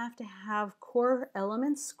students have to have core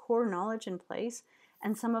elements, core knowledge in place,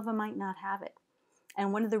 and some of them might not have it.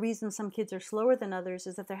 And one of the reasons some kids are slower than others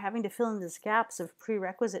is that they're having to fill in these gaps of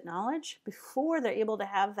prerequisite knowledge before they're able to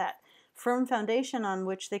have that firm foundation on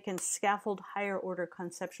which they can scaffold higher order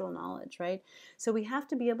conceptual knowledge, right? So we have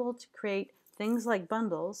to be able to create things like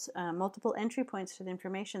bundles, multiple entry points to the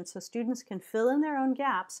information, so students can fill in their own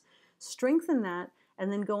gaps, strengthen that,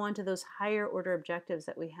 and then go on to those higher order objectives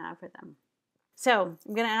that we have for them. So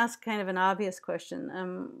I'm going to ask kind of an obvious question.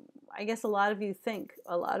 I guess a lot of you think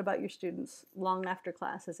a lot about your students long after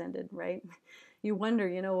class has ended, right? You wonder,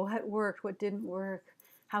 what worked, what didn't work?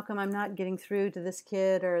 How come I'm not getting through to this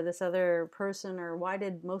kid or this other person? Or why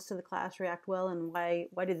did most of the class react well, and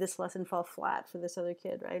why did this lesson fall flat for this other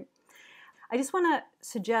kid, right? I just want to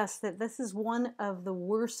suggest that this is one of the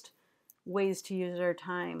worst ways to use our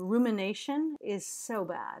time. Rumination is so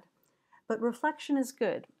bad. But reflection is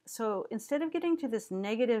good. So instead of getting to this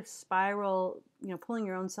negative spiral, pulling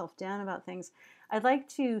your own self down about things, I'd like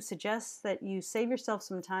to suggest that you save yourself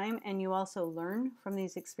some time and you also learn from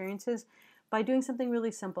these experiences by doing something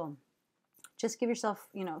really simple. Just give yourself,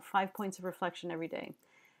 5 points of reflection every day.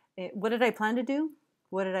 What did I plan to do?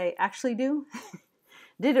 What did I actually do?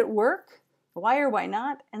 Did it work? Why or why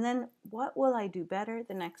not? And then what will I do better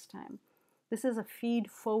the next time? This is a feed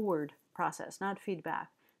forward process, not feedback.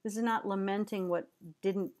 This is not lamenting what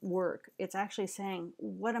didn't work. It's actually saying,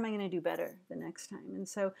 what am I going to do better the next time? And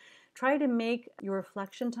so try to make your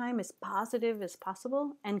reflection time as positive as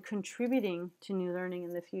possible and contributing to new learning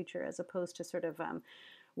in the future, as opposed to sort of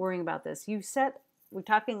worrying about this. We're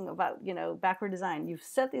talking about, backward design. You've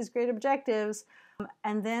set these great objectives,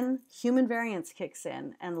 and then human variance kicks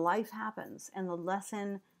in and life happens and the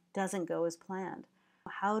lesson doesn't go as planned.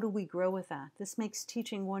 How do we grow with that? This makes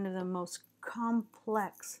teaching one of the most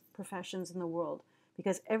complex professions in the world,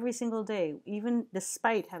 because every single day, even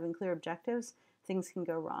despite having clear objectives, things can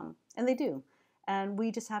go wrong, and they do. And we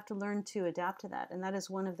just have to learn to adapt to that. And that is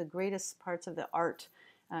one of the greatest parts of the art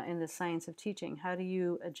in the science of teaching. How do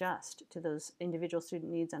you adjust to those individual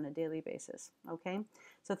student needs on a daily basis? Okay,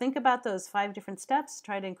 so think about those 5 different steps.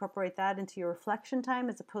 Try to incorporate that into your reflection time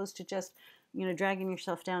as opposed to just dragging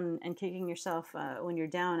yourself down and kicking yourself when you're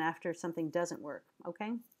down after something doesn't work.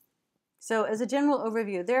 Okay. So as a general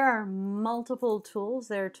overview, there are multiple tools.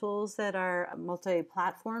 There are tools that are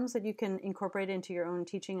multi-platforms that you can incorporate into your own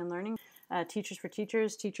teaching and learning. Teachers for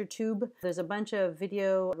Teachers, TeacherTube. There's a bunch of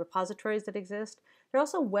video repositories that exist. There are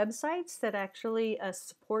also websites that actually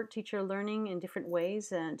support teacher learning in different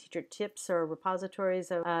ways, and teacher tips or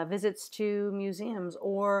repositories of visits to museums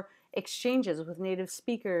or exchanges with native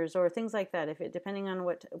speakers or things like that, depending on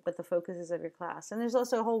what the focus is of your class. And there's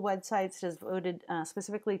also whole websites devoted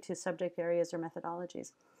specifically to subject areas or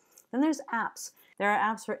methodologies. Then there's apps. There are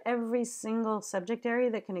apps for every single subject area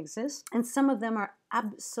that can exist, and some of them are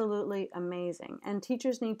absolutely amazing. And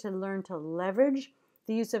teachers need to learn to leverage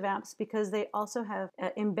the use of apps because they also have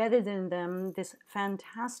embedded in them this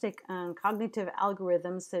fantastic cognitive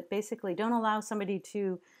algorithms that basically don't allow somebody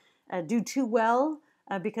to do too well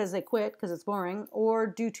because they quit because it's boring, or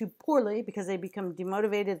do too poorly because they become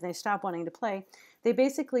demotivated and they stop wanting to play. They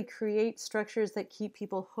basically create structures that keep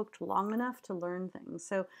people hooked long enough to learn things.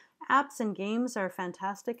 So apps and games are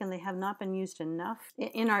fantastic, and they have not been used enough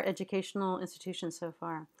in our educational institutions so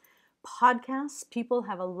far. Podcasts, people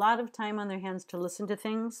have a lot of time on their hands to listen to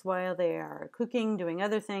things while they are cooking, doing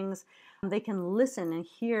other things. They can listen and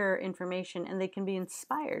hear information, and they can be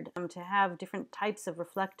inspired to have different types of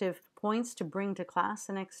reflective points to bring to class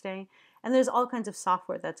the next day. And there's all kinds of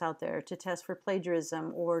software that's out there to test for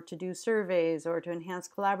plagiarism or to do surveys or to enhance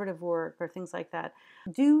collaborative work or things like that.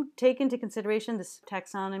 Do take into consideration this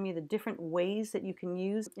taxonomy, the different ways that you can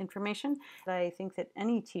use information. I think that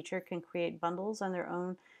any teacher can create bundles on their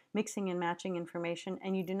own, mixing and matching information,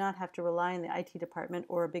 and you do not have to rely on the IT department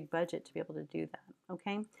or a big budget to be able to do that,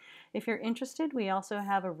 okay? If you're interested, we also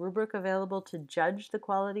have a rubric available to judge the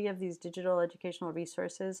quality of these digital educational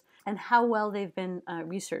resources and how well they've been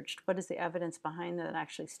researched. What is the evidence behind them that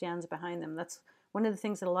actually stands behind them? That's one of the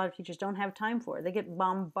things that a lot of teachers don't have time for. They get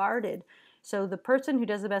bombarded. So the person who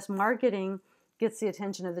does the best marketing gets the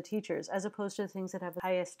attention of the teachers, as opposed to the things that have the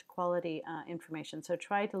highest quality information. So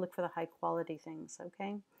try to look for the high quality things,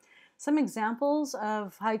 okay? Some examples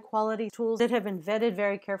of high quality tools that have been vetted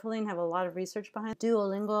very carefully and have a lot of research behind.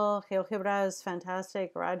 Duolingo, GeoGebra is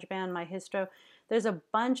fantastic, GarageBand, MyHistro. There's a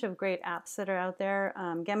bunch of great apps that are out there.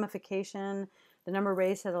 Gamification, the Number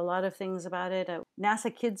Race has a lot of things about it.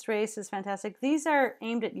 NASA Kids Race is fantastic. These are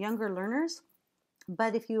aimed at younger learners,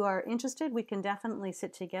 but if you are interested, we can definitely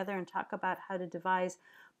sit together and talk about how to devise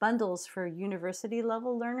bundles for university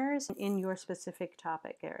level learners in your specific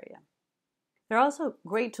topic area. There are also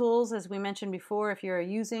great tools, as we mentioned before, if you're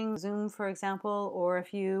using Zoom, for example, or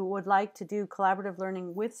if you would like to do collaborative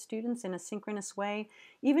learning with students in a synchronous way.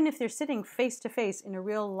 Even if they're sitting face-to-face in a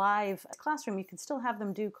real live classroom, you can still have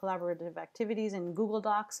them do collaborative activities in Google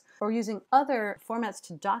Docs or using other formats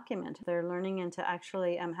to document their learning and to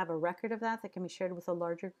actually have a record of that can be shared with a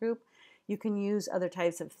larger group. You can use other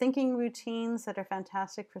types of thinking routines that are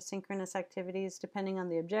fantastic for synchronous activities depending on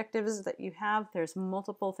the objectives that you have. There's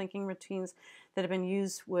multiple thinking routines that have been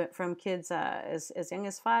used from kids as young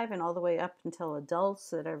as 5 and all the way up until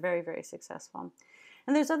adults that are very, very successful.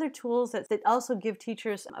 And there's other tools that also give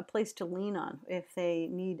teachers a place to lean on if they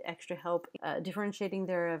need extra help differentiating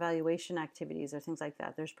their evaluation activities or things like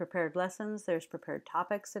that. There's prepared lessons, there's prepared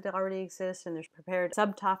topics that already exist, and there's prepared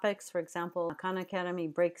subtopics. For example, Khan Academy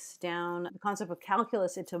breaks down the concept of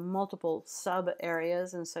calculus into multiple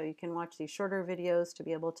sub-areas, and so you can watch these shorter videos to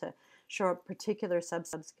be able to show up particular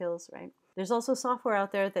sub-skills, right? There's also software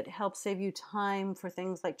out there that helps save you time for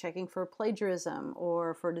things like checking for plagiarism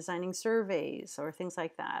or for designing surveys or things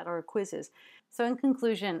like that, or quizzes. So in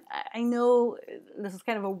conclusion, I know this is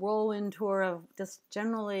kind of a whirlwind tour of just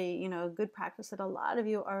generally, good practice that a lot of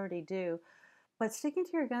you already do, but sticking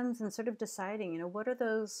to your guns and sort of deciding, what are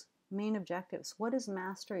those main objectives? What is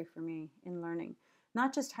mastery for me in learning?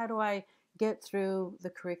 Not just how do I get through the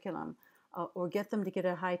curriculum, or get them to get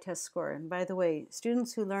a high test score. And by the way,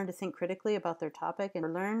 students who learn to think critically about their topic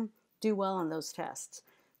and do well on those tests.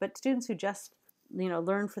 But students who just,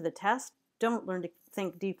 learn for the test don't learn to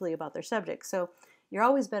think deeply about their subject. So you're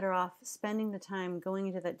always better off spending the time going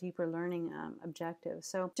into that deeper learning objective.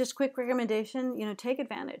 So just quick recommendation, take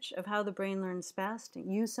advantage of how the brain learns best.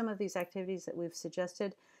 Use some of these activities that we've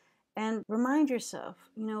suggested. And remind yourself,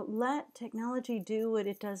 let technology do what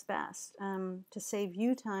it does best to save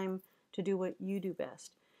you time to do what you do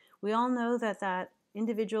best. We all know that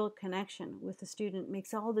individual connection with the student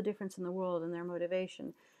makes all the difference in the world in their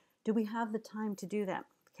motivation. Do we have the time to do that?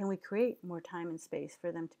 can we create more time and space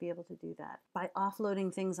for them to be able to do that? By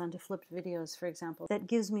offloading things onto flipped videos, for example, that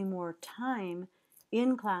gives me more time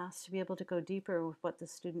in class to be able to go deeper with what the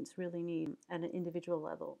students really need at an individual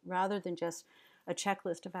level, rather than just a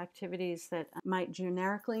checklist of activities that might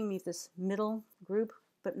generically meet this middle group,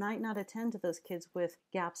 but might not attend to those kids with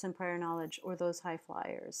gaps in prior knowledge or those high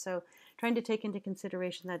flyers. So trying to take into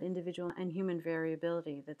consideration that individual and human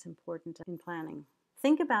variability that's important in planning.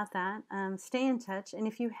 Think about that, stay in touch, and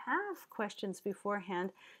if you have questions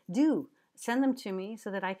beforehand, do send them to me so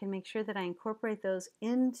that I can make sure that I incorporate those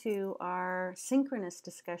into our synchronous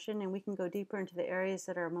discussion and we can go deeper into the areas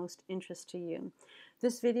that are of most interest to you.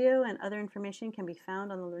 This video and other information can be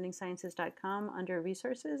found on the learningsciences.com under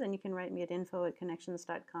resources, and you can write me at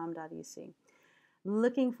info@connections.com.ec.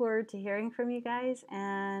 Looking forward to hearing from you guys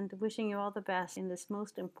and wishing you all the best in this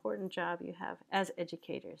most important job you have as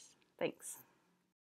educators. Thanks.